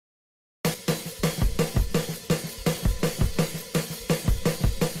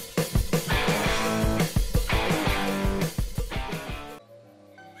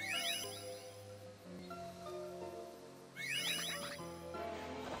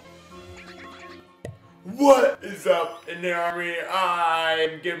What is up in the army?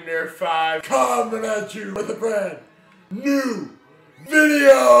 I'm Gimner5 coming at you with a brand new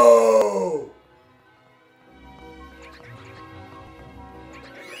video!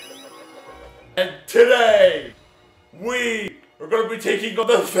 And today, we are going to be taking on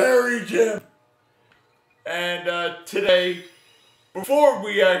the fairy gym. And today, before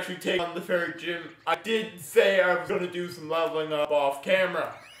we actually take on the fairy gym, I did say I was going to do some leveling up off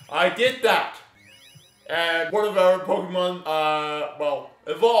camera. I did that. And one of our Pokemon,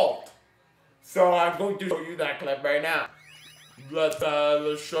 evolved. So I'm going to show you that clip right now. Let's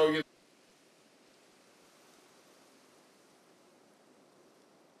show you.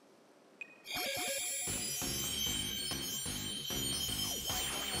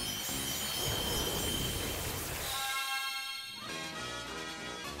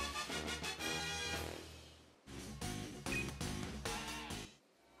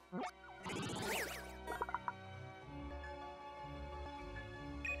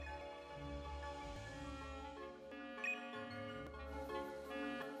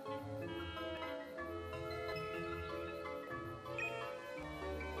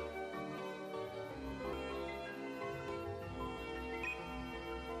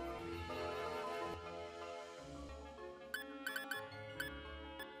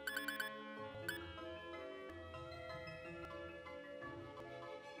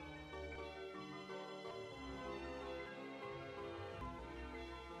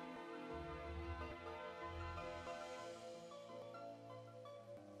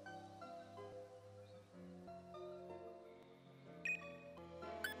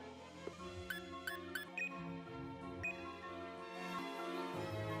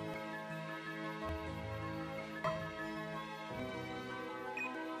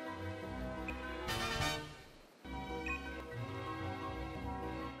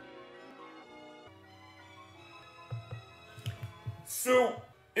 So,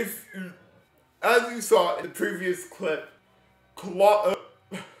 as you saw in the previous clip,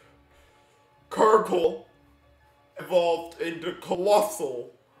 Carkle evolved into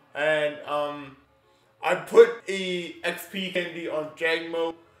Colossal, and I put a XP candy on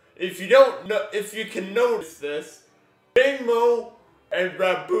Jangmo. If you can notice this, Jangmo and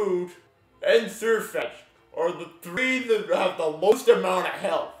Raboot and Surfetch are the three that have the most amount of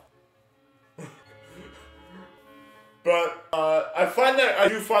health. But, I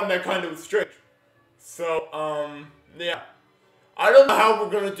do find that kind of strange. So, yeah. I don't know how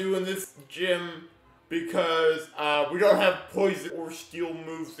we're gonna do in this gym, because, we don't have poison or steel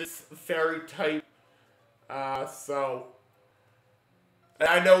moves, it's fairy type. So.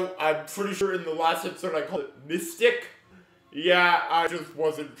 And I'm pretty sure in the last episode I called it Mystic. Yeah, I just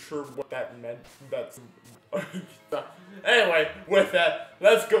wasn't sure what that meant. So, anyway, with that,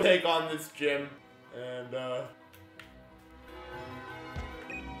 let's go take on this gym. And,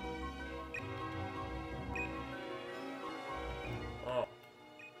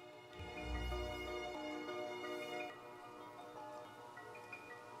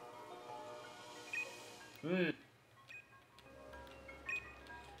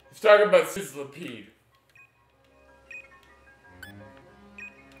 He's talking about Sizzlipede.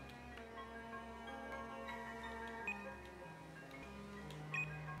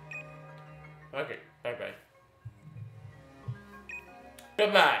 Okay, bye-bye.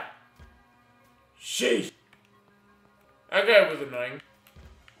 Goodbye. Sheesh. That guy was annoying.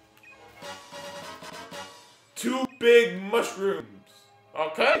 2 big mushrooms.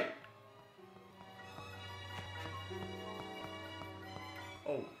 Okay.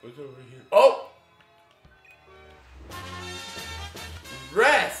 Oh, what's over here? Oh!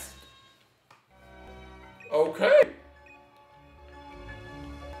 Rest! Okay.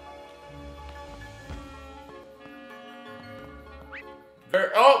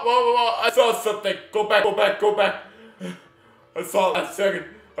 Oh, I saw something. Go back. I saw it last second.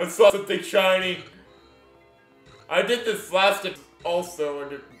 I saw something shiny. I did this last episode also,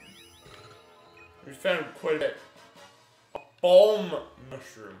 and we found quite a bit. Balm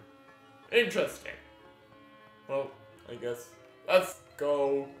mushroom. Interesting. Well, I guess let's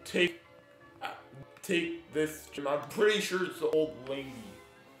go take this gym. I'm pretty sure it's the old lady.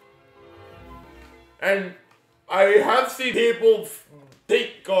 And I have seen people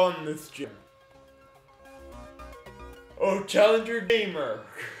take on this gym. Oh, Challenger Gamer.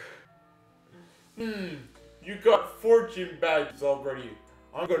 You got fortune badges already.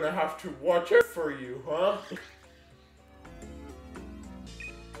 I'm gonna have to watch out for you, huh?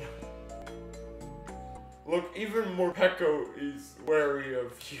 Look, even Morpeko is wary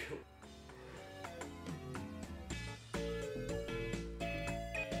of you.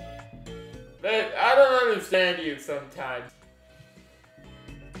 I don't understand you sometimes.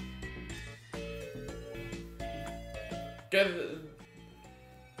 Get.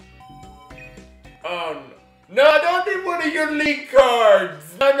 Oh no. No, I don't need one of your league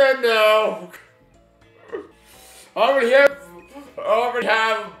cards! No, no, no! I already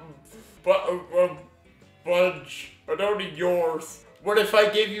have a bunch. I don't need yours. What if I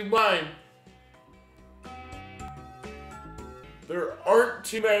gave you mine? There aren't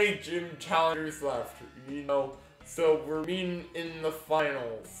too many gym challengers left, you know, so we're meeting in the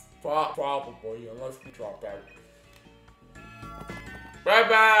finals. Probably, unless we drop out.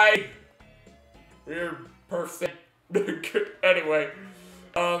 Bye-bye! Weird person. Anyway,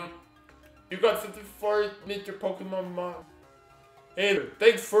 you got something for Mr. Pokemon Mom? Hey there,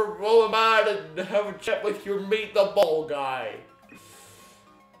 thanks for rolling by and have a chat with your Meet the Ball guy.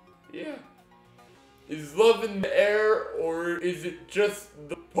 Yeah. Is love in the air, or is it just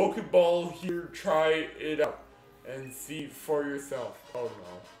the Pokeball here? Try it out and see for yourself. Oh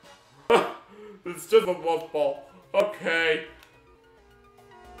no. It's just a love ball. Okay.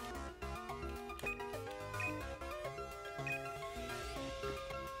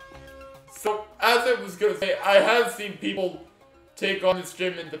 So, as I was gonna say, I have seen people take on this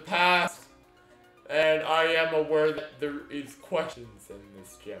gym in the past, and I am aware that there is questions in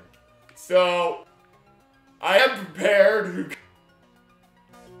this gym. So, I am prepared.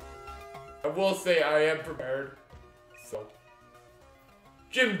 I will say I am prepared. So,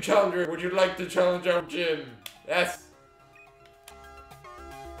 Gym Challenger, would you like to challenge our gym? Yes.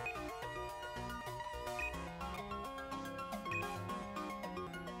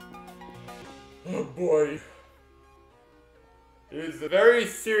 Oh boy. It is a very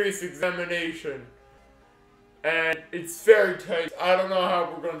serious examination. And it's very tight. I don't know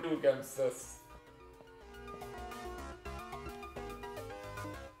how we're gonna do against this.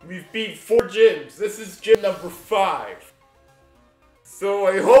 We've beat 4 gyms. This is gym number 5. So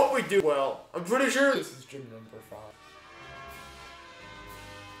I hope we do well. I'm pretty sure this is gym number 5.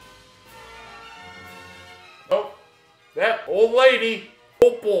 Oh, that old lady.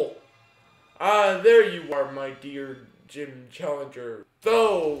 Opal. Ah, there you are, my dear gym challenger.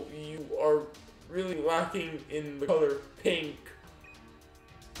 Though you are really lacking in the color pink.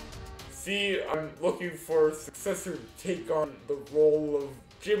 See, I'm looking for a successor to take on the role of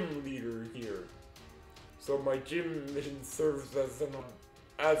gym leader here. So my gym mission serves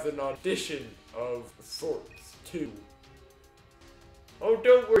as an audition of sorts too. Oh,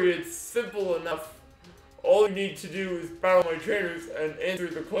 don't worry, it's simple enough. All you need to do is battle my trainers and answer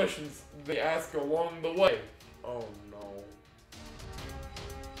the questions they ask along the way. Oh no.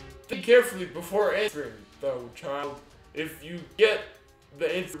 Think carefully before answering, though, child. If you get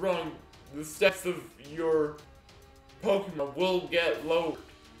the answer wrong, the stats of your Pokemon will get lowered.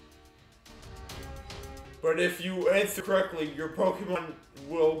 But if you answer correctly, your Pokemon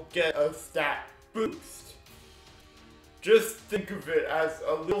will get a stat boost. Just think of it as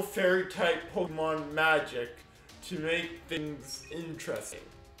a little fairy-type Pokemon magic to make things interesting.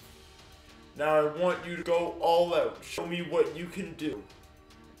 Now I want you to go all out. Show me what you can do.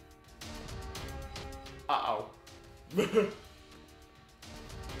 Uh-oh.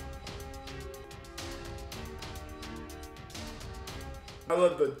 Now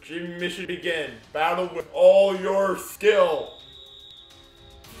let the gym mission begin. Battle with all your skill.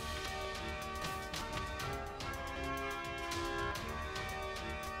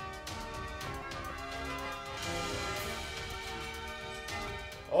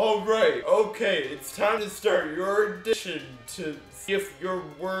 Alright, okay, it's time to start your audition to see if you're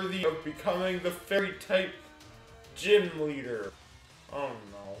worthy of becoming the fairy-type gym leader. Oh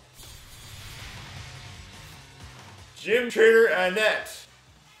no. Gym trainer Annette.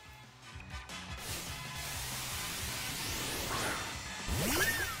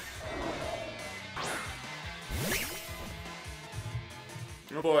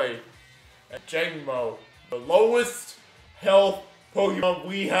 Oh boy, a Jangmo, the lowest health Pokemon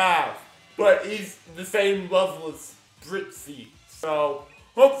we have, but he's the same level as Britzy, so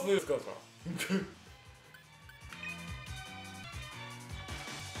hopefully this goes well.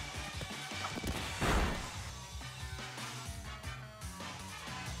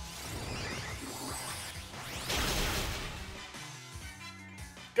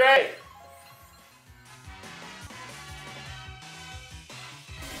 Great!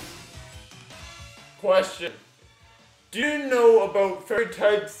 Question. Do you know about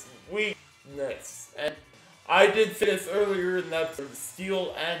Fairy-type's weakness? And I did say this earlier in that episode,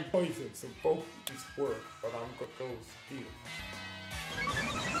 Steel and Poison, so both of these work, but I'm gonna go Steel.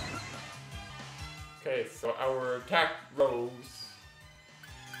 Okay, so our attack rose.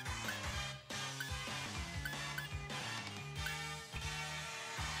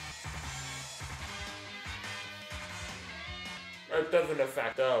 it doesn't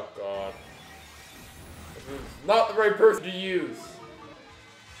affect. Oh god. This is not the right person to use.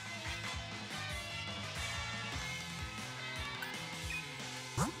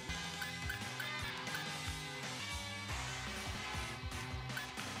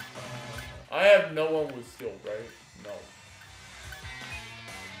 I have no one with skill, right? No.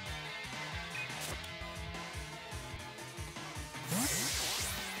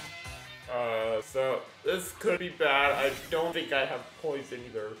 So this could be bad. I don't think I have poison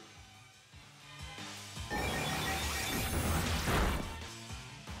either.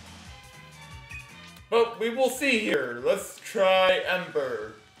 But we will see here. Let's try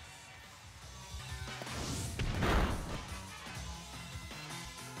Ember.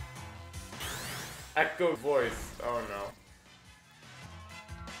 Echo voice. Oh no.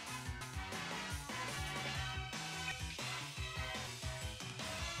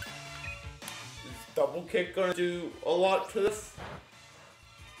 Is double kick gonna do a lot to this?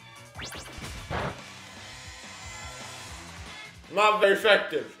 Not very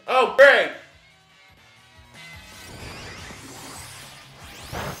effective. Oh, great!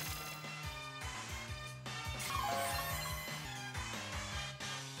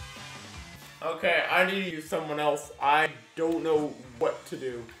 Okay, I need to use someone else. I don't know what to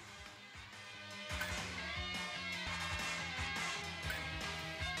do.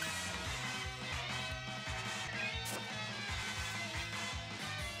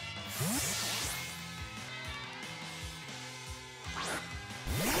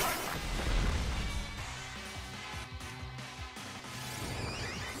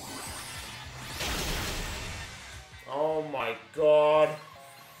 Oh my god.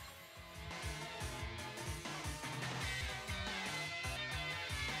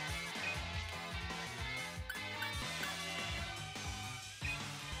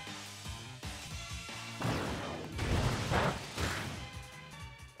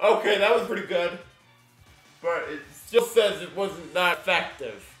 Okay, that was pretty good. But it still says it wasn't that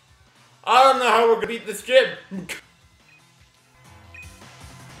effective. I don't know how we're gonna beat this gym.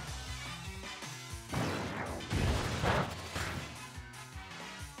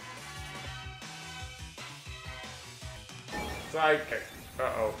 Sidekick.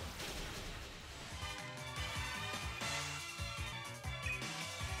 Uh-oh.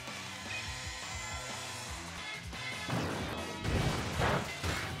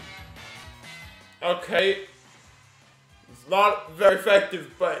 Okay. It's not very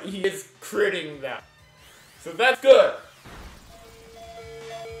effective, but he is critting that. So that's good.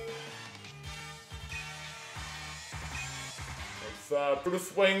 Let's put a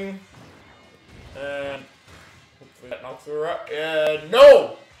swing. And hopefully that knocks her out. And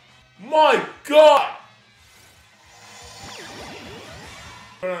no! My god!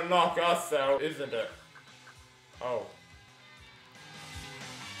 Gonna knock us out, isn't it? Oh.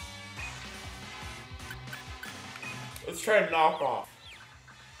 Let's try knock off.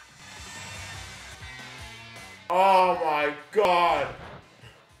 Oh my god!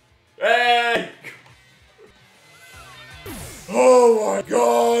 Hey! Oh my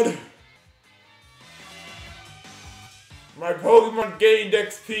god! My Pokemon gained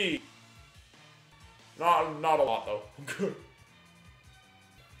XP. Not a lot though.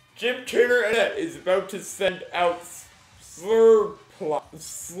 Gym Trainer Annette is about to send out Slurpuff.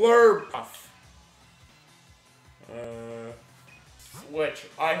 Switch.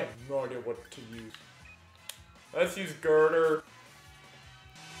 I have no idea what to use. Let's use Girder.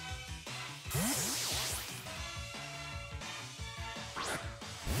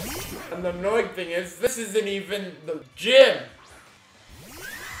 And the annoying thing is, this isn't even the gym.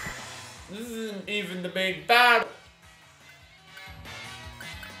 This isn't even the main battle.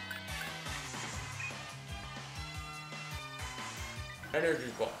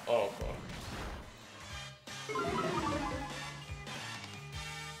 Energy ball. Oh god.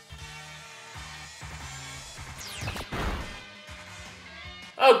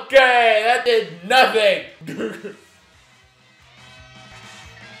 Okay, that did nothing.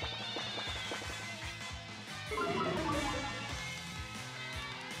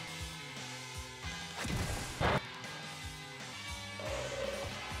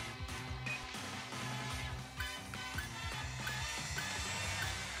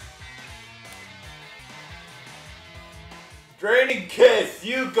 Draining Kiss,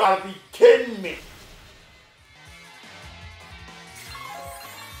 you gotta be kidding me.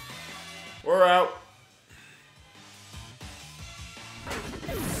 We're out.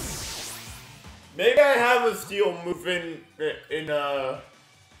 Maybe I have a steel move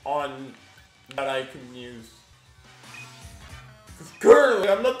on that I can use. Because currently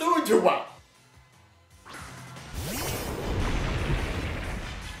I'm not doing too well.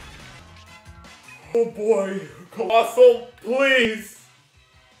 Oh boy, Colossal, please!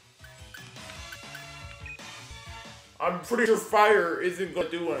 I'm pretty sure fire isn't gonna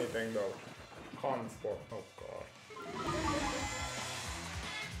do anything though. Consport. Oh god.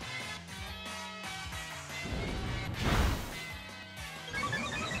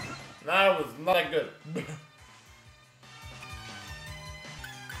 That was not that good.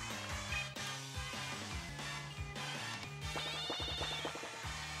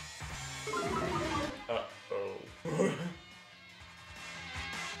 Uh-oh.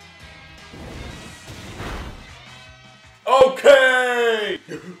 Okay!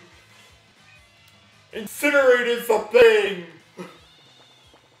 Incinerated something!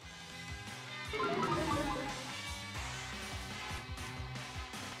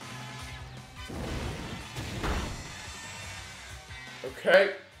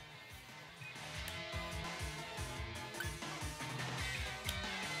 Okay.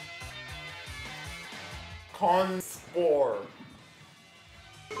 Conspore.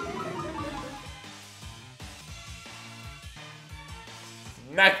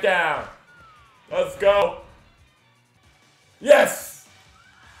 Knockdown. Let's go. Yes!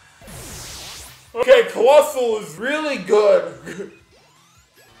 Okay, Colossal is really good.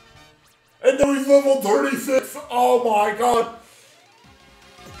 And now he's level 36. Oh my god.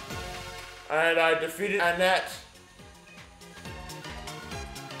 And I defeated Annette.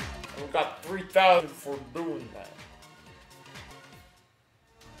 And we got 3,000 for doing that.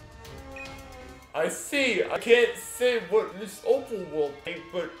 I see. I can't say what Miss Opal will think,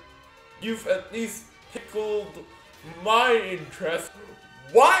 but you've at least tickled my interest.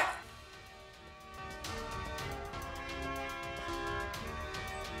 What?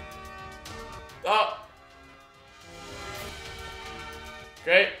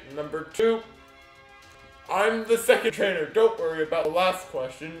 Okay, number 2. I'm the second trainer. Don't worry about the last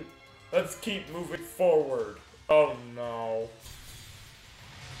question. Let's keep moving forward. Oh no.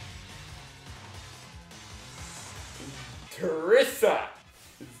 Teresa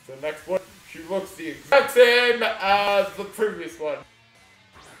is the next one. She looks the exact same as the previous one.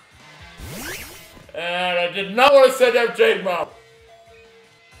 And I did not want to send out Jade Mom.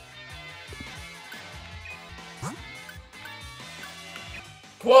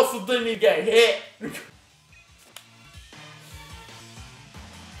 Colossal didn't even get hit.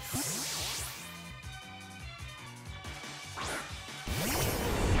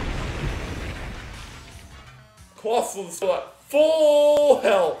 Colossal is still at full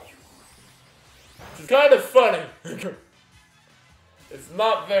health. Which is kind of funny. It's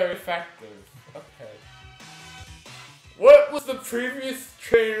not very effective. Okay. What was the previous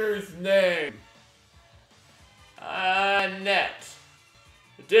trainer's name? Annette.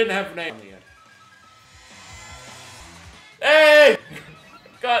 It didn't have a name yet. Hey!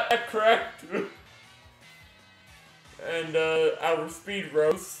 Got that correct. And our speed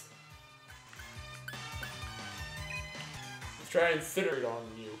rose. Let's try and incinerate on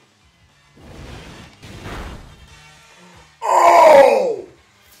you. Oh!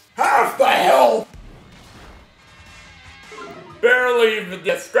 Half the health! Barely even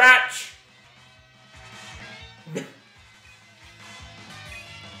get scratch.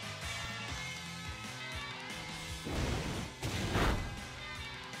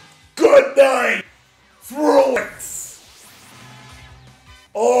 Good night, Frolix!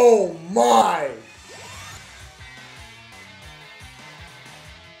 Oh my!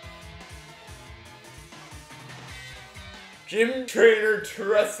 Gym trainer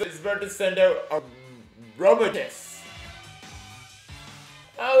Teresa is about to send out a Rubitus.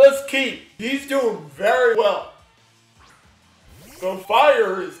 Let's keep. He's doing very well. So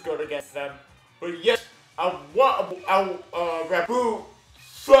fire is good against them, but yet our Rabu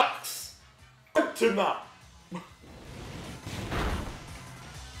sucks. To not.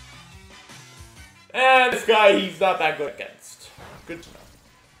 And this guy, he's not that good against. Good to know.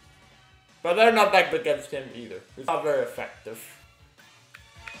 But they're not that good against him either. It's not very effective.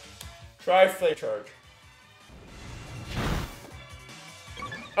 Try Flame Charge.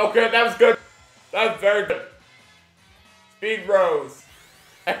 Okay, that was good. That was very good. Speed Rose.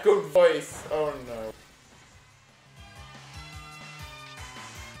 Echoed Voice. Oh no.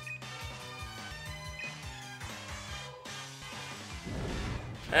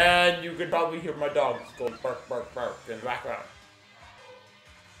 And you can probably hear my dogs going bark, bark, bark in the background.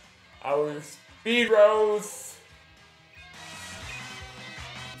 Our Speed Rose.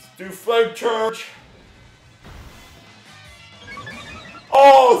 Let's do Flame Charge.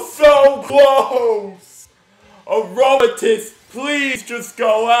 Oh, so close! Aromatisse, please just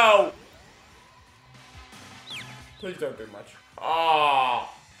go out! Please don't do much. Ah!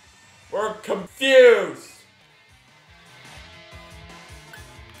 We're confused.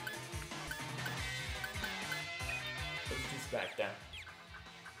 Let's do SmackDown.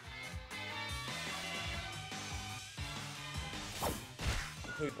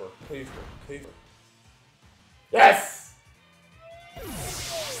 Please work, please work, please work. Yes!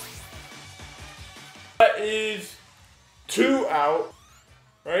 That is 2 out,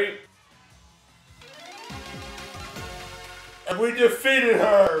 right? And we defeated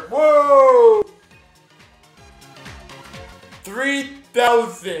her! Whoa!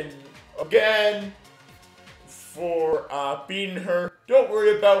 3,000 again for beating her. Don't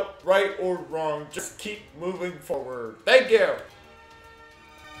worry about right or wrong, just keep moving forward. Thank you!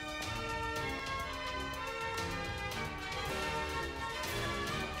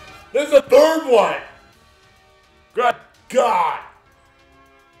 There's a third one! Good God!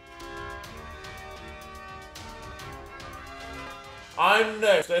 I'm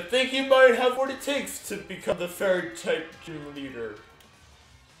next. I think you might have what it takes to become the fairy type gym leader.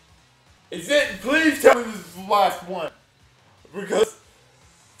 Is it? Please tell me this is the last one. Because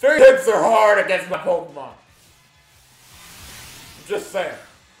fairy types are hard against my Pokemon. Just saying.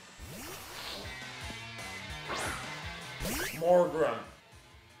 Morgrun.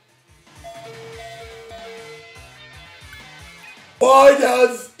 Why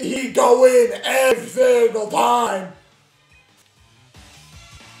does he go in every single time?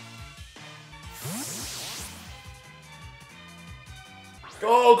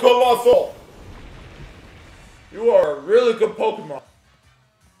 Go, Colossal! You are a really good Pokemon.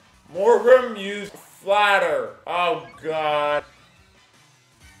 Morgrun used Flatter. Oh God.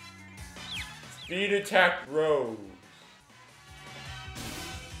 Speed Attack Rose.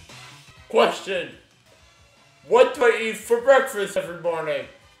 Question. What do I eat for breakfast every morning?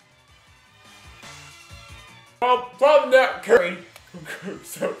 Well, probably not curry.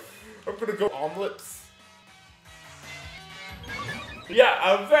 So, I'm gonna go omelets. Yeah,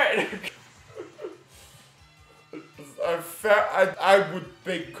 I'm fat. I'm fat. I would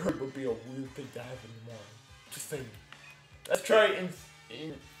think curry would be a weird thing to have in the morning. Just saying. Let's try incinerate.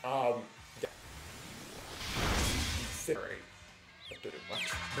 I did it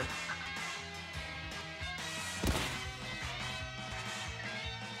much.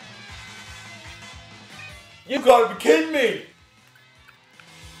 You gotta be kidding me!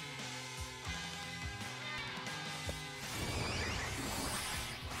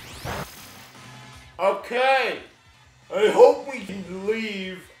 Okay! I hope we can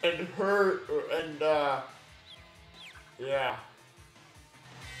leave and yeah.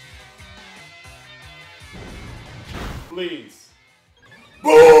 Please.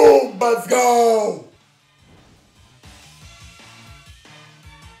 Boom! Let's go!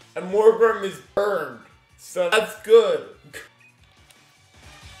 And Morgrun is burned. So that's good.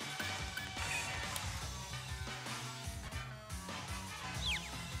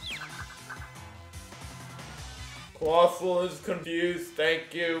 Colossal is confused,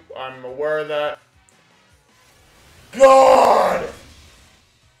 thank you. I'm aware of that. God!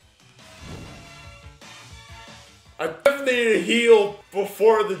 I definitely need to heal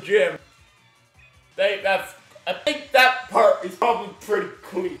before the gym. I think that part is probably pretty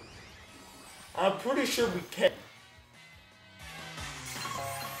clear. I'm pretty sure we can.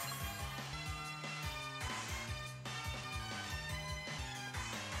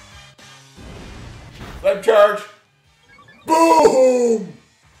 Flame charge. Boom!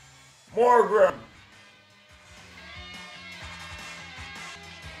 Morgrun.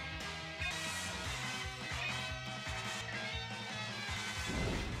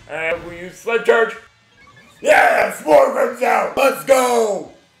 And we use flame charge. Yes! Morgrun's out! Let's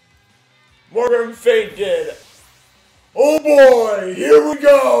go! Morgrun fainted. Oh boy! Here we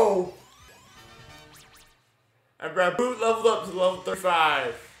go! And Raboot leveled up to level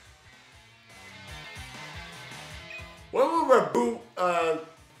 35. When will Raboot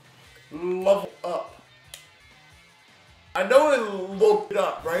level up? I know I looked it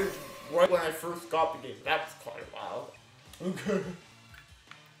up right when I first got the game. That was quite a while. Okay.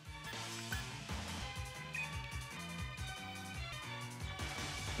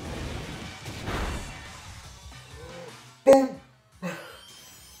 Boom!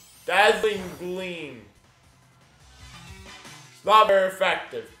 Dazzling Gleam. It's not very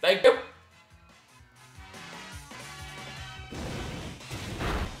effective. Thank you.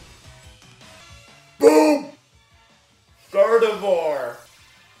 Boom! Gardevoir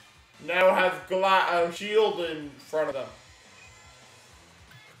now has a shield in front of them.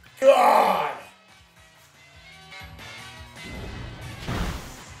 God!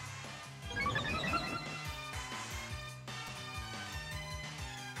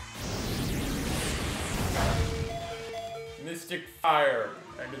 fire,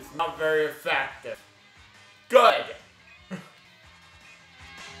 and it's not very effective. Good!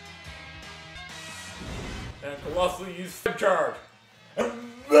 And Colossal used charge. And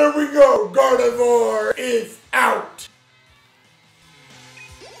there we go! Gardevoir is out!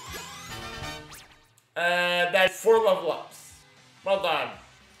 And that's 4 level ups. Well done.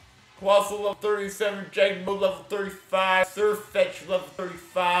 Colossal level 37, Jagmo level 35, Surfetch level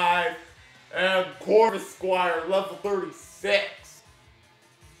 35, and Corvisquire level 36.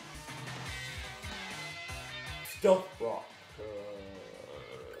 Stealth Rock.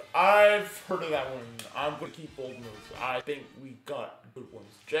 I've heard of that one. I'm gonna keep old moves. I think we got good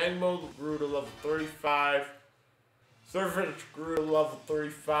ones. Jagmo grew to level 35. Surfetch grew to level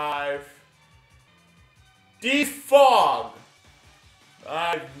 35. Defog!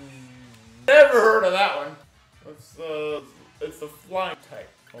 I've never heard of that one. It's a flying type.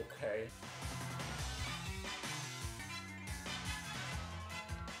 Okay.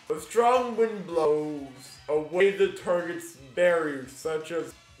 A strong wind blows away the target's barriers, such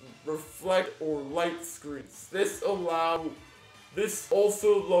as reflect or light screens. This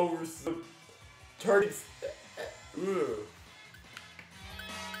also lowers the target's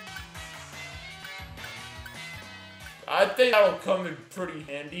I think that'll come in pretty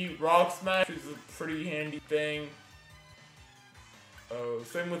handy. Rock Smash is a pretty handy thing.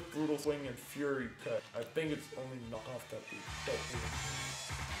 Same with Brutal Swing and Fury Cut. I think it's only knockoff that we.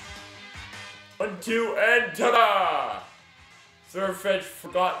 1, 2, and ta-da! Surfetch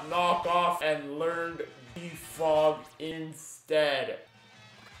forgot knockoff and learned Defog instead.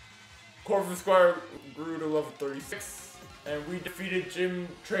 Corvisquire grew to level 36, and we defeated Gym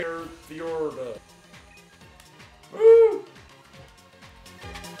Trainer Theorda. Woo!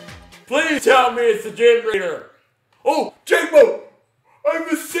 Please tell me it's the Gym Trainer! Oh, Jagmo! I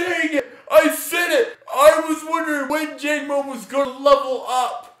was saying it! I said it! I was wondering when Jagmo was gonna level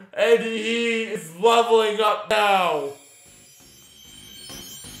up! And he is leveling up now!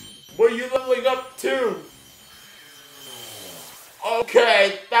 What are you leveling up to?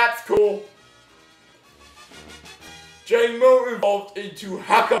 Okay, that's cool. Jagmo evolved into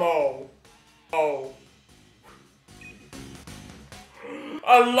Hakamo. Oh.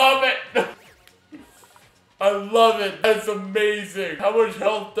 I love it! I love it. That's amazing. How much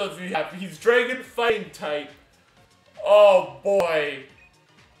health does he have? He's Dragon Fighting type. Oh boy.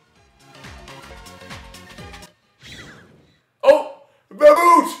 Oh!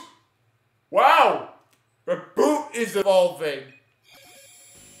 Baboot! Wow! Baboot is evolving.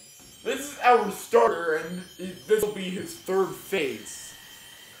 This is our starter, and this will be his 3rd phase.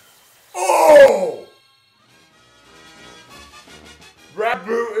 Oh!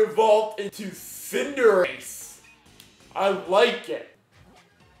 Baboot evolved into Cinderace. I like it.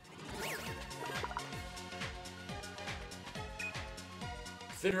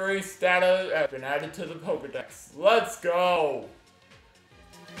 Cinderace data has been added to the Pokedex. Let's go.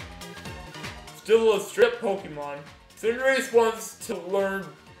 Still a strip Pokemon. Cinderace wants to learn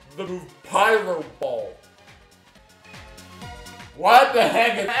the move Pyro Ball. What the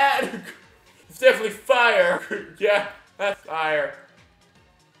heck is that? It's definitely fire. Yeah, that's fire.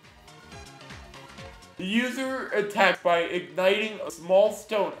 The user attacks by igniting a small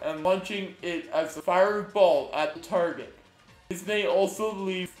stone and launching it as a fiery ball at the target. This may also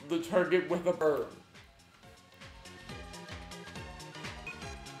leave the target with a burn.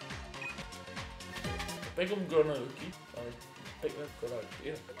 I think I'm gonna keep. I think that's a good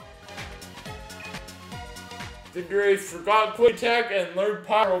idea. Cinderace forgot Quick Attack and learned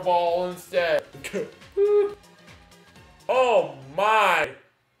Pyro Ball instead. Oh my!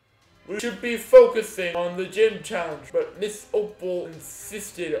 We should be focusing on the gym challenge, but Miss Opal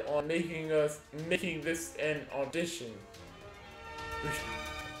insisted on making this an audition.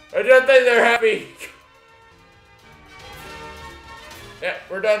 I don't think they're happy. Yeah,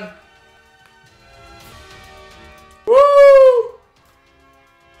 we're done. Woo!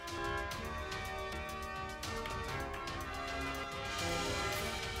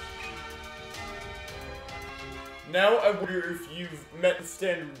 Now I wonder if you've met the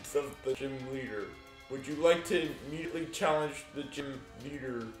standards of the gym leader. Would you like to immediately challenge the gym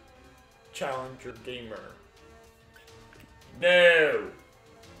leader challenger gamer? No!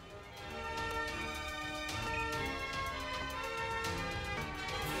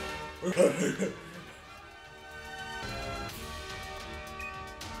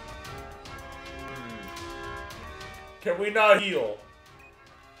 Can we not heal?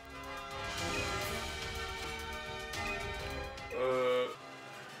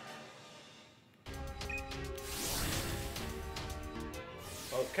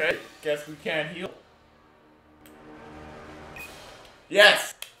 Okay, guess we can't heal.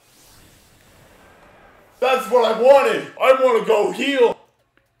 Yes! That's what I wanted! I want to go heal!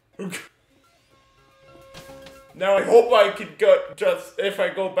 Now I hope I can if I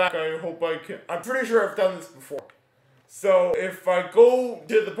go back, I hope I can. I'm pretty sure I've done this before. So if I go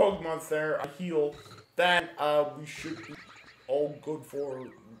to the Pokemon Center, I heal, then we should be all good for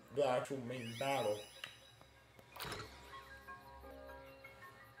the actual main battle.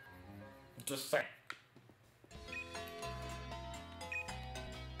 Just saying.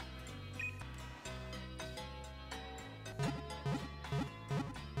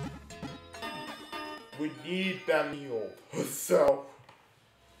 We need them healed. So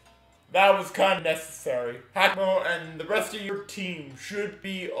that was kind of necessary. Hakmo and the rest of your team should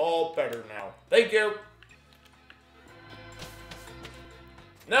be all better now. Thank you.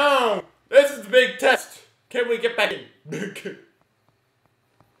 No! This is the big test! Can we get back in?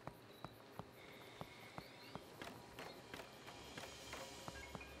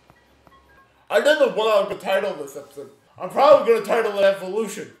 I don't know what I'm going to title this episode. I'm probably going to title it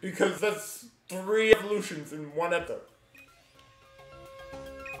Evolution, because that's 3 evolutions in 1 episode.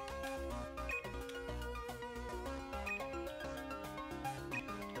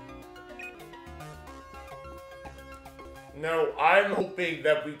 No, I'm hoping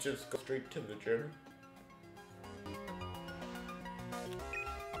that we just go straight to the gym.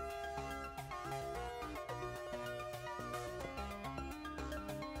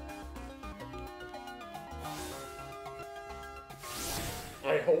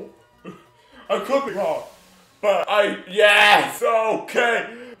 I hope. I could be wrong, but yes,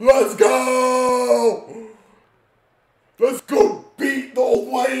 okay, let's go! Let's go beat the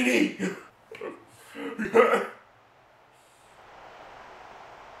old lady!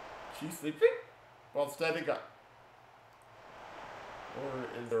 She's sleeping? While standing up.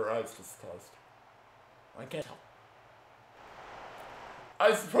 Or is her eyes just closed? I can't tell.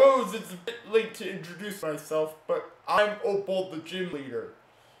 I suppose it's a bit late to introduce myself, but I'm Opal, the gym leader.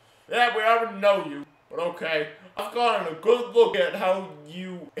 Yeah, we already know you, but okay. I've gotten a good look at how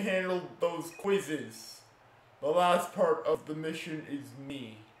you handled those quizzes. The last part of the mission is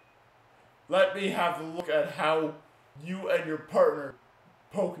me. Let me have a look at how you and your partner,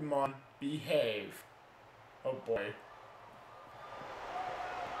 Pokemon, behave. Oh boy.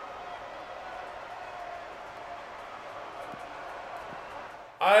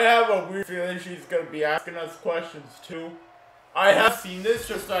 I have a weird feeling she's gonna be asking us questions too. I have seen this,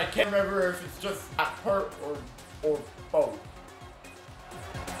 just I can't remember if it's just that part or both.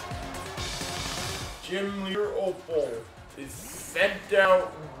 Gym Leader Opal is sent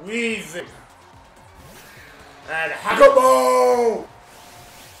out wheezing. And Hakamo!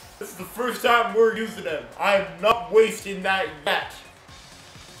 This is the first time we're using him. I'm not wasting that yet.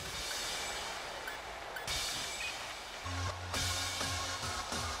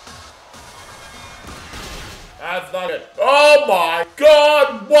 That's not it. Oh my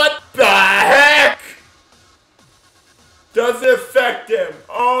god, what the heck? Does it affect him?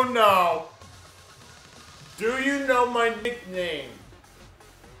 Oh no. Do you know my nickname?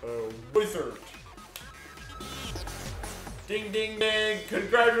 Wizard. Ding ding ding,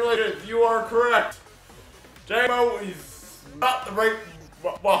 congratulations, you are correct. Jamo is not the right,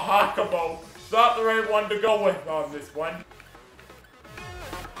 Hakamo, it's not the right one to go with on this one.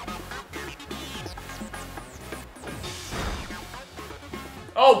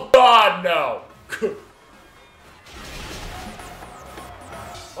 Oh god, no!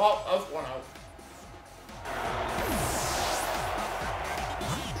 Well, that's one out.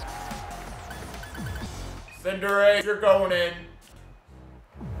 Cinderace, you're going in.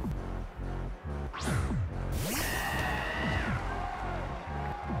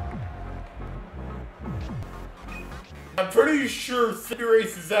 I'm pretty sure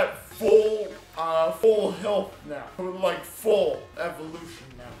Cinderace is at full health now. Like full evolution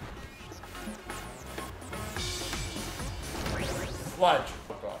now. Sludge.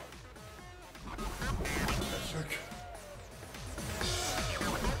 Oh god.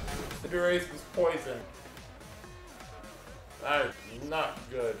 Cinderace was poisoned. That is not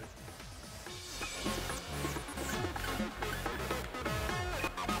good.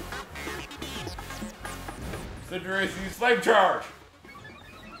 Cinderace use Flame Charge!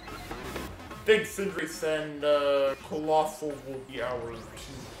 I think Cinderace and Colossal will be our 2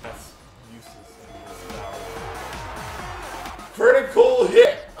 best uses in this battle. Critical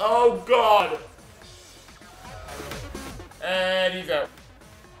hit! Oh god! And he's out.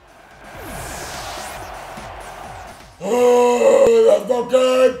 Oh, that's not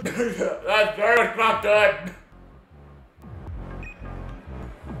good! That's very much not good!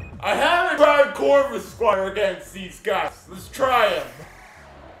 I haven't tried Corvus Squire against these guys. Let's try him.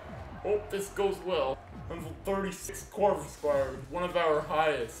 this goes well. Level 36 Corvus, one of our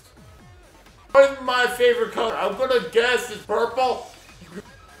highest. What is my favorite color? I'm gonna guess it's purple.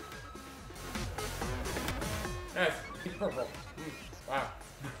 Yes, purple. Wow.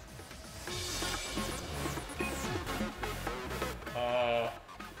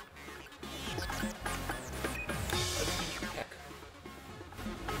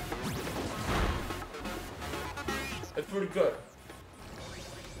 That's pretty good.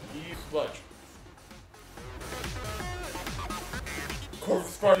 Use sludge.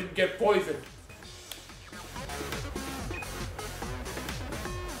 Corvus didn't get poisoned.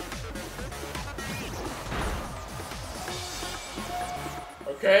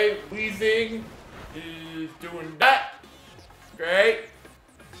 Okay, Weezing is doing that. Great.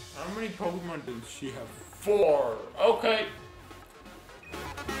 How many Pokemon does she have? 4. Okay.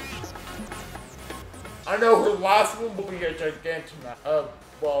 I know her last one will be a Gigantamax.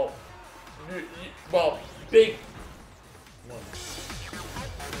 Well, big one.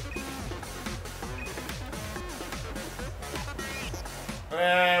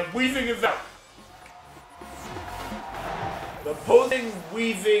 And Weezing is out. The opposing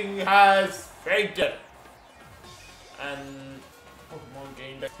Weezing has fainted. And Pokemon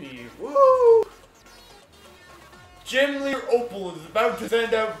gained XP. Woo! Gym Leader Opal is about to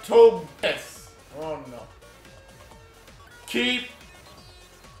send out Togekiss. Oh no. Keep.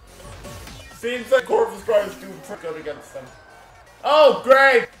 Seems like Corvus is doing pretty good against them. Oh,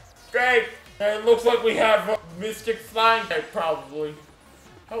 great! Great! And it looks like we have a Mystic Flying type, probably.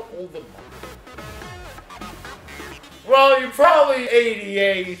 How old am I? Well, you're probably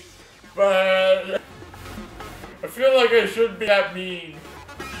 88, but I feel like I shouldn't be that mean.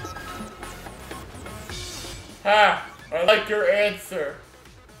 Ha! I like your answer.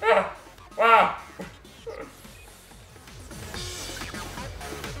 Ah, wow!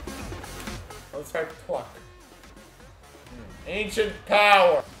 Let's try Pluck. Ancient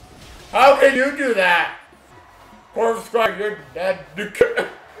Power. How can you do that? Corvus, you're dead.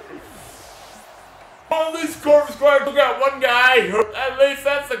 All these Corvus took out one guy. At least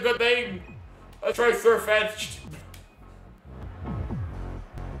that's a good thing. Let's try Surf Edge.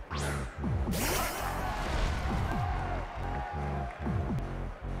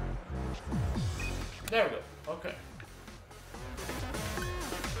 There we go. Okay.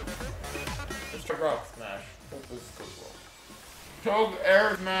 Let's try Rock Smash. Hope this goes well. Choke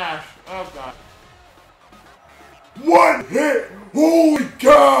Air Smash. Oh god. One hit! Holy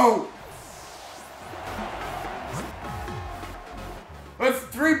cow! That's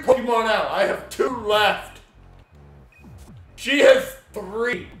 3 Pokemon out. I have 2 left. She has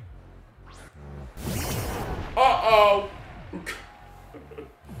 3. Uh-oh.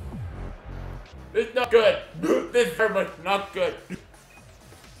 It's not good. This is very much not good.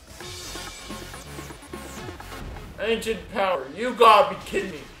 Ancient Power. You gotta be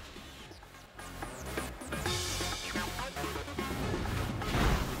kidding me.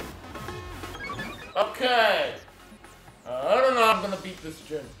 Okay. I don't know how I'm gonna beat this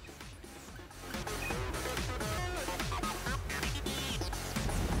gym.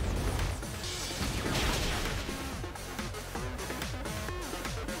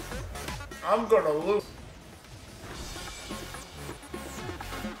 I'm gonna lose.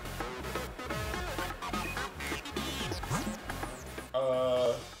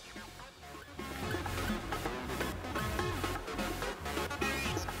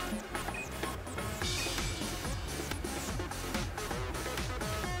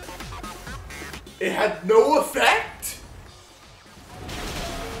 It had no effect?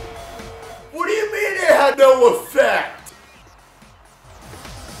 What do you mean it had no effect?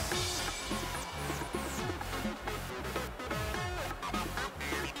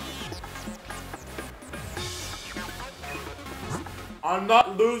 I'm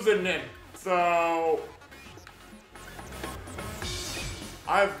not losing him, so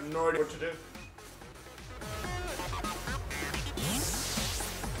I have no idea what to do.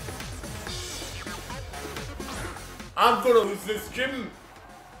 I'm gonna lose this gym.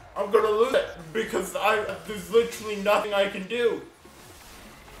 I'm gonna lose it because there's literally nothing I can do.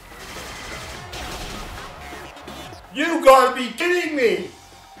 You gotta be kidding me!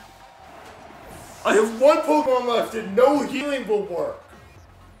 I have 1 Pokemon left and no healing will work.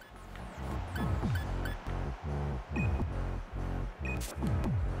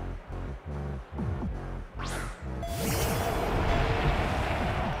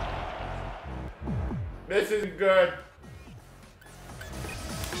 This isn't good.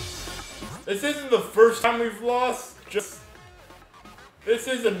 This isn't the first time we've lost, just... This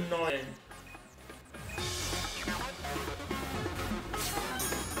is annoying.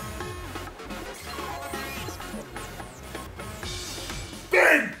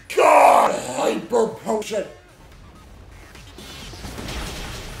 power potion.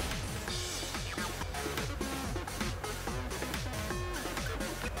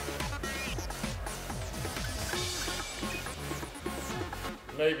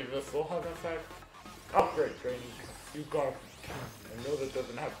 Maybe this will have an effect. Upgrade training. You got. I know that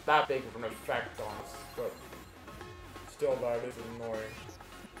doesn't have that big of an effect on us, but still, that is annoying.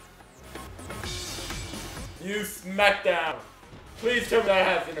 Use Smackdown. Please tell me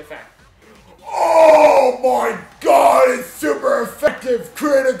that has an effect. Oh my god, it's super effective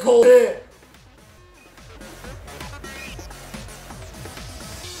critical hit.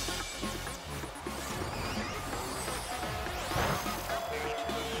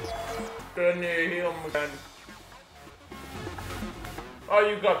 Gonna need to heal him again. Oh,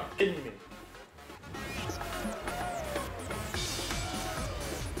 you got kidding me.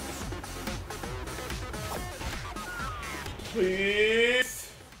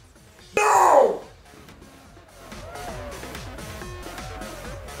 Please. No!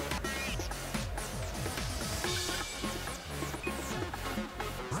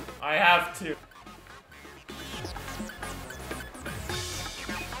 I have to.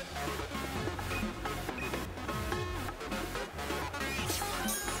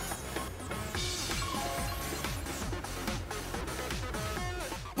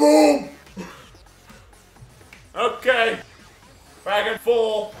 Boom! Okay. Back and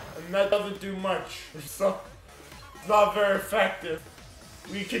full, and that doesn't do much. So, it's not very effective.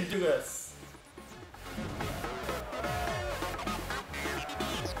 We can do this.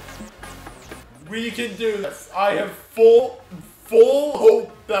 We can do this. I have full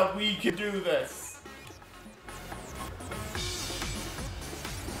hope that we can do this.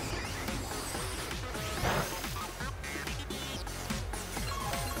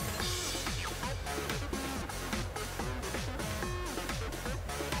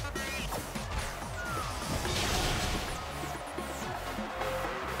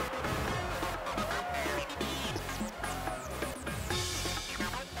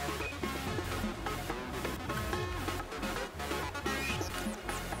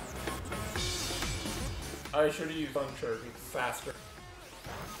 I should have used Uncharted faster.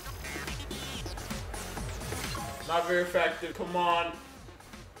 Not very effective, come on.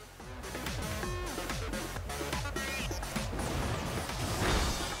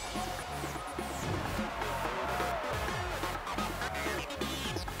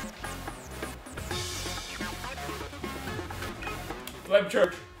 Flame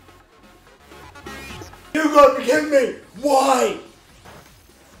Church. You gotta be kidding me! Why?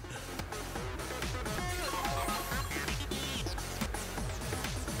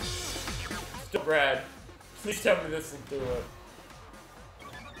 Brad, please tell me this will do it.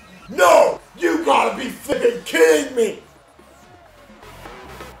 No! You gotta be flipping kidding me!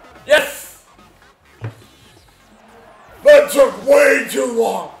 Yes! That took way too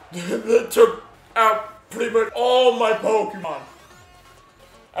long! That took out pretty much all my Pokemon.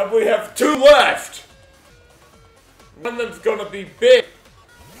 And we have 2 left! One of them's gonna be big.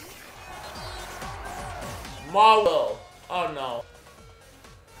 Marvel. Oh no.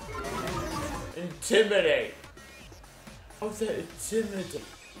 Intimidate. How's that intimidate?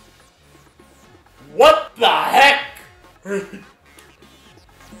 What the heck?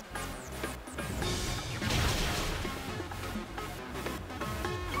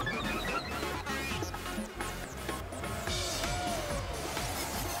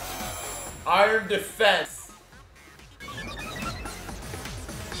 Iron defense.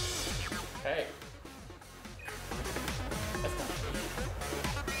 Hey.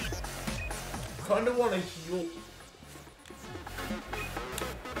 Kinda wanna heal.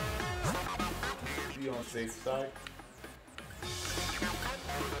 Be on the safe side.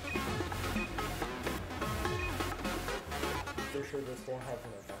 For sure this won't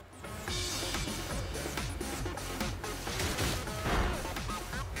happen at that.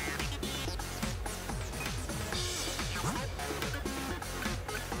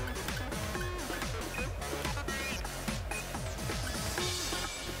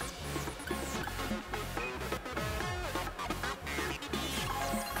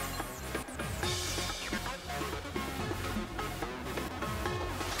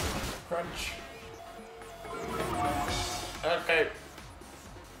 Crunch. Okay.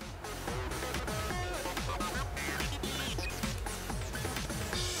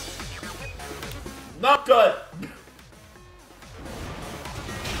 Not good.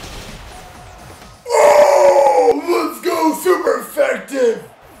 Oh, let's go, super effective.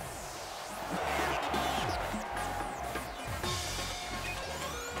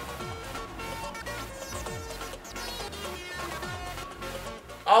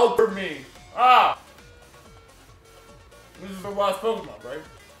 Out for me. Ah! This is the last Pokemon, right?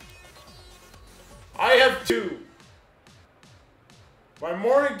 I have 2. My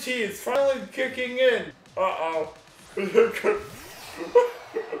morning tea is finally kicking in. Uh-oh.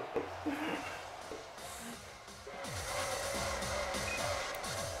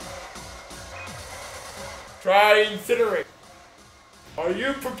 Try Incinerate. Are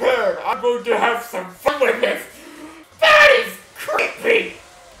you prepared? I'm going to have some fun with this. That is creepy.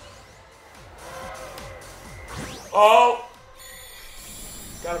 Oh.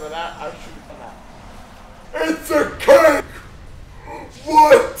 Got about that. I should have done that. It's a cake.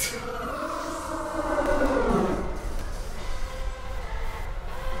 What?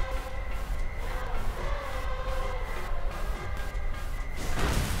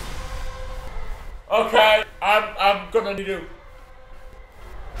 Okay, I'm gonna need to.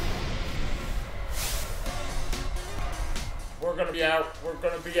 We're gonna be out. We're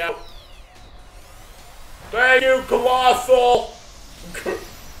gonna be out. Thank you, Colossal.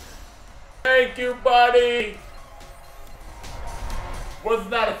 Thank you, buddy. Was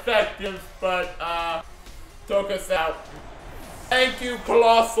not effective, but took us out. Thank you,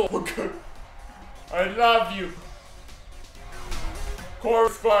 Colossal. I love you.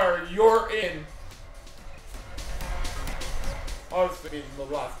 Corpse Fire, you're in. Obviously, in the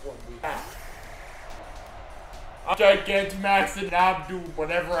last one we have. I'm Gigantamax and I'm doing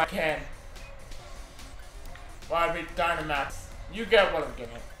whatever I can. Well, I mean, Dynamax. You get what I'm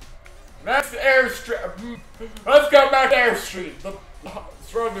getting at. Max Airstream. Let's go back to Airstream, the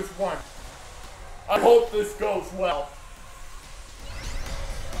strongest one. I hope this goes well.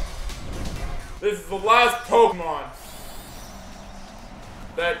 This is the last Pokemon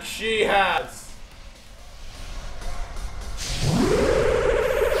that she has.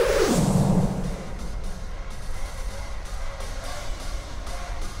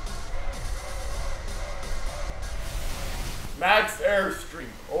 Max Airstream.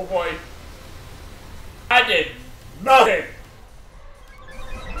 Oh boy. I did nothing.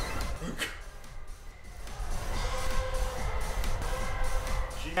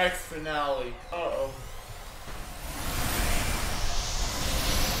 G-Max Finale. Uh-oh.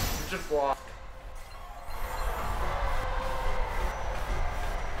 We just lost.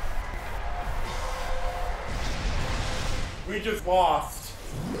 We just lost.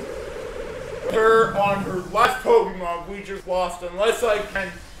 Her on her last Pokemon, we just lost. Unless I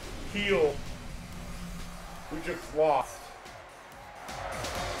can heal, we just lost.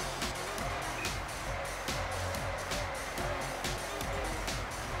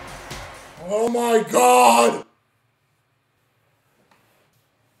 Oh my god!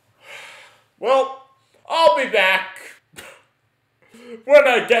 Well, I'll be back when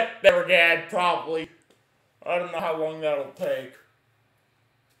I get there again, probably. I don't know how long that'll take.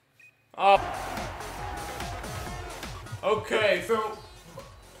 Okay, so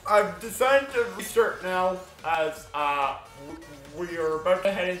I've decided to restart now as we are about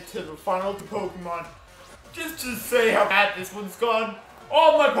to head into the final two Pokemon. Just to say how bad this one's gone.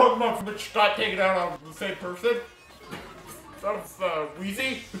 All my Pokemon from which got taken out on the same person. That was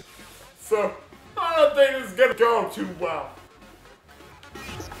Wheezy. So I don't think this is gonna go too well.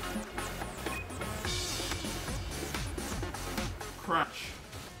 Crunch.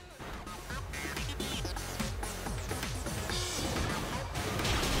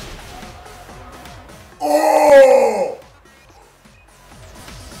 Oh!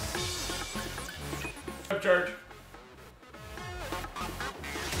 Charge.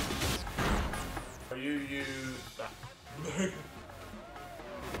 You use that.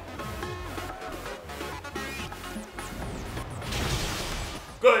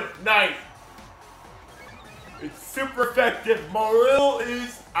 Good night. It's super effective. Moril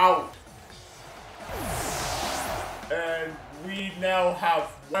is out. And we now have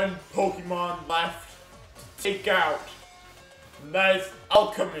one Pokemon left to take out. And that is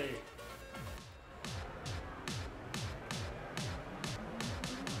Alchemy.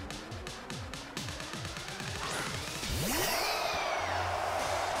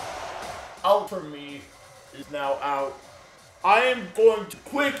 Alchemy is now out. I am going to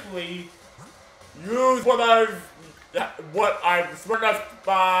quickly use what I was smart enough to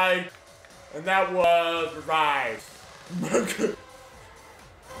buy, and that was Revive.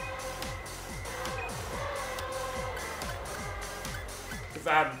 Because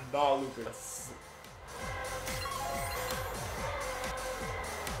I'm not Lucas.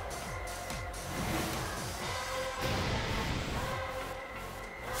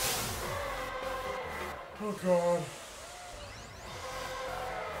 Oh god.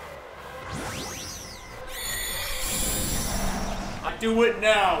 I do it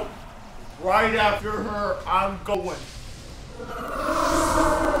now. right after her, I'm going.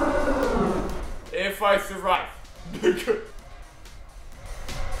 If I survive.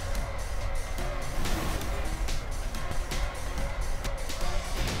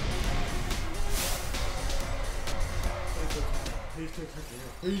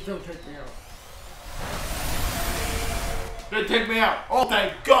 Please don't take me out. They take me out. Oh,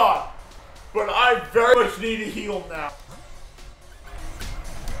 thank God. But I very much need a heal now.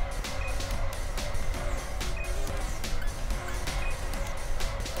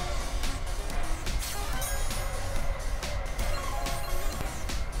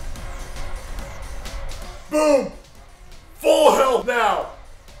 Boom! Full health now!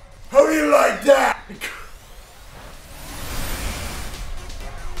 How do you like that?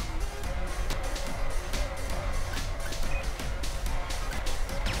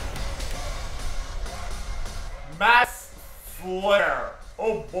 Mass flare.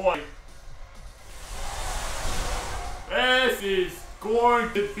 Oh boy. This is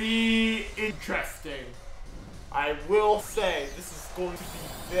going to be interesting. I will say, this is going to be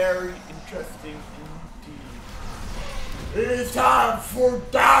very interesting indeed. It is time for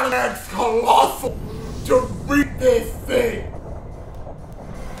Dynamax Colossal to beat this thing.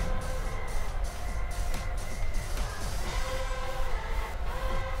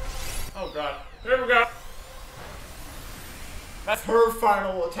 Oh God, here we go. That's her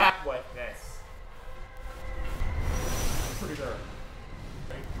final attack weakness. Pretty good.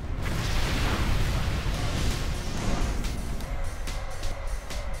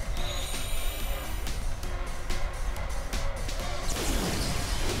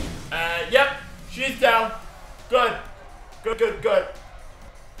 Yep, she's down. Good. Good, good, good.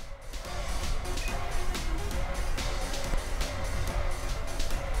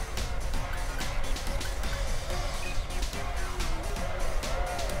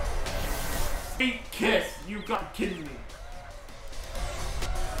 Sweet kiss, you gotta kidding me.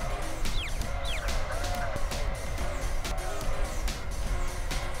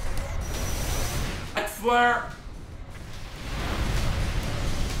 X-Flare.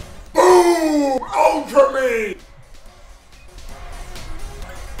 Boom! Ultra me!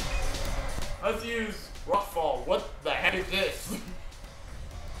 Let's use Rockfall. What the heck is this?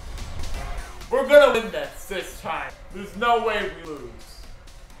 We're gonna win this time. There's no way we lose.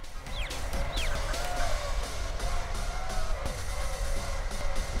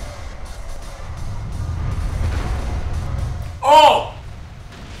 Oh!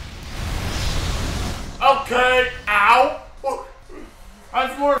 Okay, ow!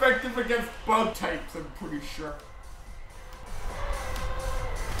 That's more effective against bug types, I'm pretty sure.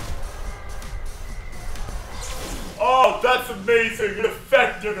 Oh, that's amazing! It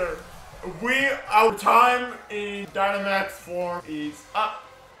affected her! Our time in Dynamax form is up.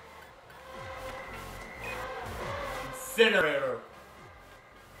 Incinerator.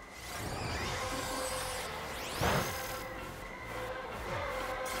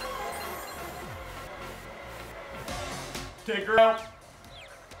 Take her out.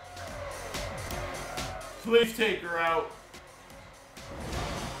 Please take her out.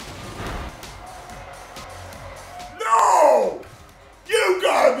 No! You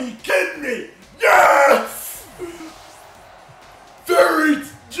gotta be kidding me! Yes!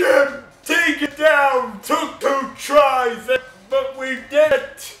 Fairy's Gym! Take it down! Took 2 tries, but we did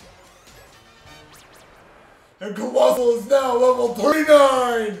it! And Colossal is now level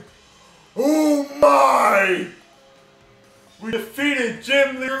 39! Oh my! We defeated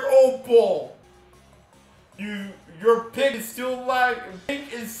Gym Leader Opal! Your pig is still lacking,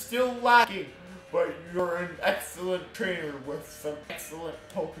 but you're an excellent trainer with some excellent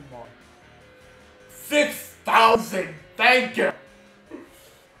Pokemon. 6,000! Thank you!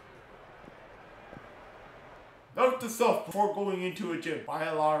 Note to self before going into a gym. Buy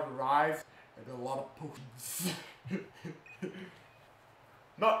a lot of rides and a lot of potions.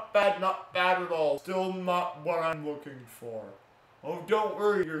 Not bad at all. Still not what I'm looking for. Oh, don't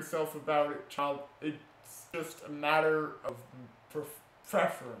worry yourself about it, child. It's just a matter of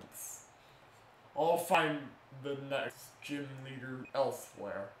preference. I'll find the next gym leader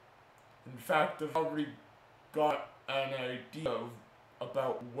elsewhere. In fact, I've already got an idea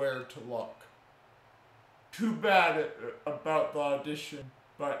about where to look. Too bad about the audition,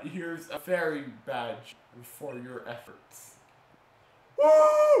 but here's a fairy badge for your efforts.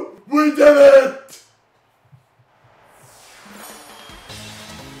 Woo! We did it!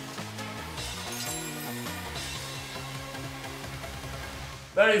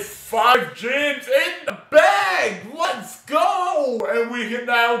 That is 5 gyms in the bag! Let's go! And we can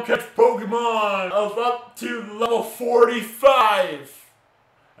now catch Pokemon of up to level 45.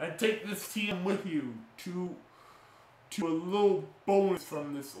 and take this TM with you to a little bonus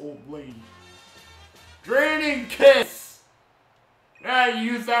from this old lady. Draining Kiss! Yeah,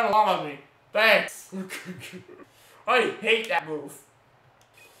 you used that a lot on me. Thanks. I hate that move.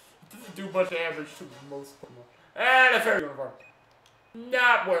 It doesn't do much damage to most Pokemon. And a fairy uniform.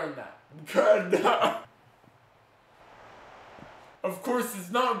 Not wearing that. Good. Of course,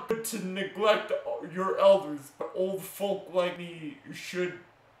 it's not good to neglect your elders, but old folk like me should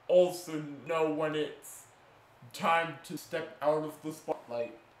also know when it's time to step out of the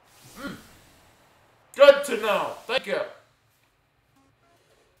spotlight. Good to know. Thank you.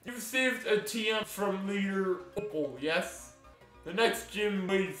 You received a TM from Leader Opal, yes? The next gym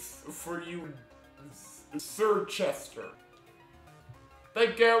waits for you in Sir Chester.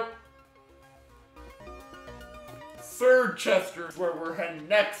 Thank you. Sir Chester is where we're heading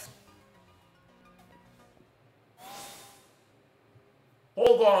next.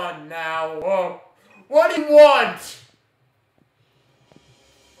 Hold on now. What do you want?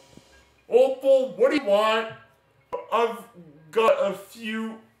 Opal, what do you want? I've got a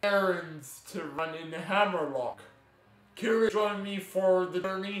few errands to run in Hammerlock. Care to join me for the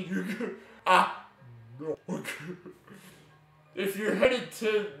journey? No. If you're headed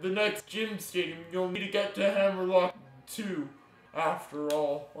to the next gym stadium, you'll need to get to Hammerlock too, after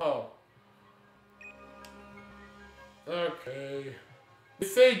all. Well. Okay. They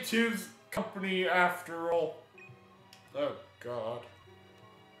say two's company after all. Oh god.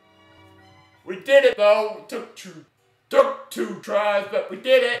 We did it though! Took two tries, but we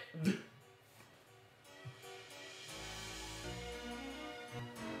did it!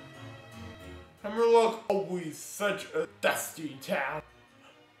 Hammerlock always such a dusty town.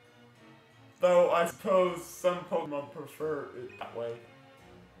 Though I suppose some Pokemon prefer it that way.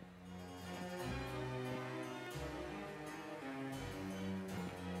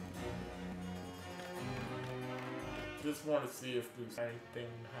 Just want to see if there's anything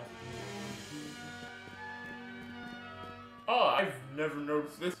happening. Oh, I've never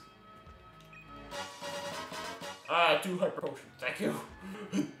noticed this. 2 Hyper Potions, thank you.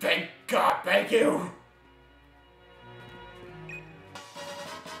 Thank God, thank you.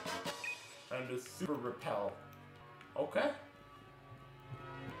 And a Super Repel. Okay.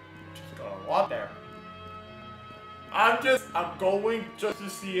 Just got a lot there. I'm going just to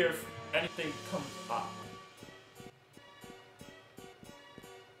see if anything comes up.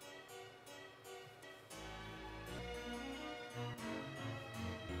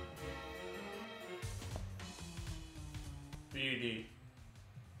 BD.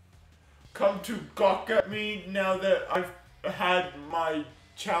 Come to gawk at me now that I've had my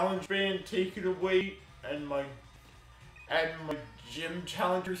challenge band taken away and my gym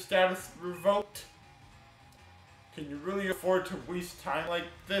challenger status revoked. Can you really afford to waste time like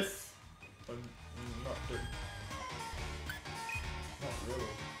this? Not really.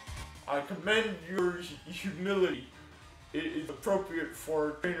 I commend your humility. It is appropriate for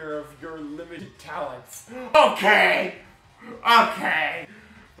a trainer of your limited talents. Okay! Okay!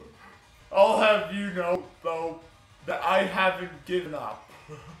 I'll have you know, though, that I haven't given up.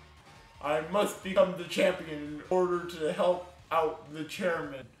 I must become the champion in order to help out the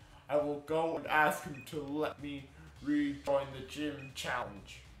chairman. I will go and ask him to let me rejoin the gym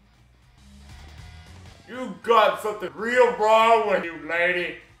challenge. You got something real wrong with you,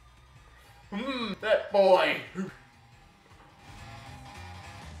 lady. That boy.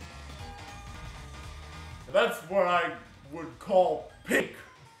 That's what I would call pink.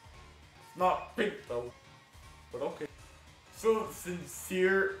 It's not pink though, but okay. So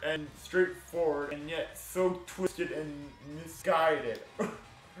sincere and straightforward, and yet so twisted and misguided.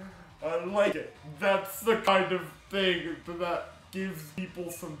 I like it. That's the kind of thing that gives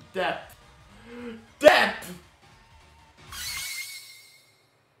people some depth. Depth!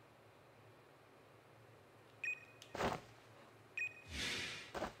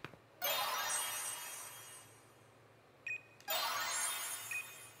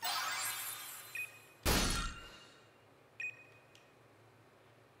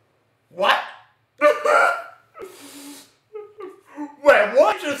 What? Wait,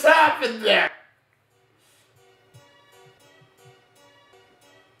 what just happened there?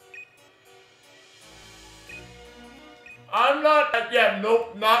 I'm not, I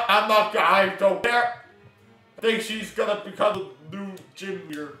don't care. I think she's gonna become the new gym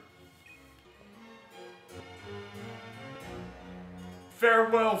leader.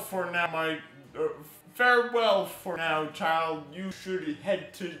 Farewell for now, child. You should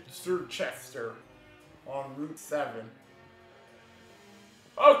head to Sir Chester on Route 7.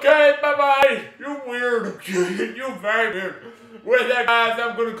 Okay, bye-bye. You're weird. You're very weird. with that, guys,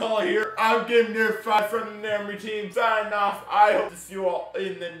 I'm gonna call it here. I'm Game Nerd 5 from the Nermy team signing off. I hope to see you all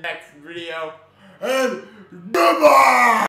in the next video. And goodbye!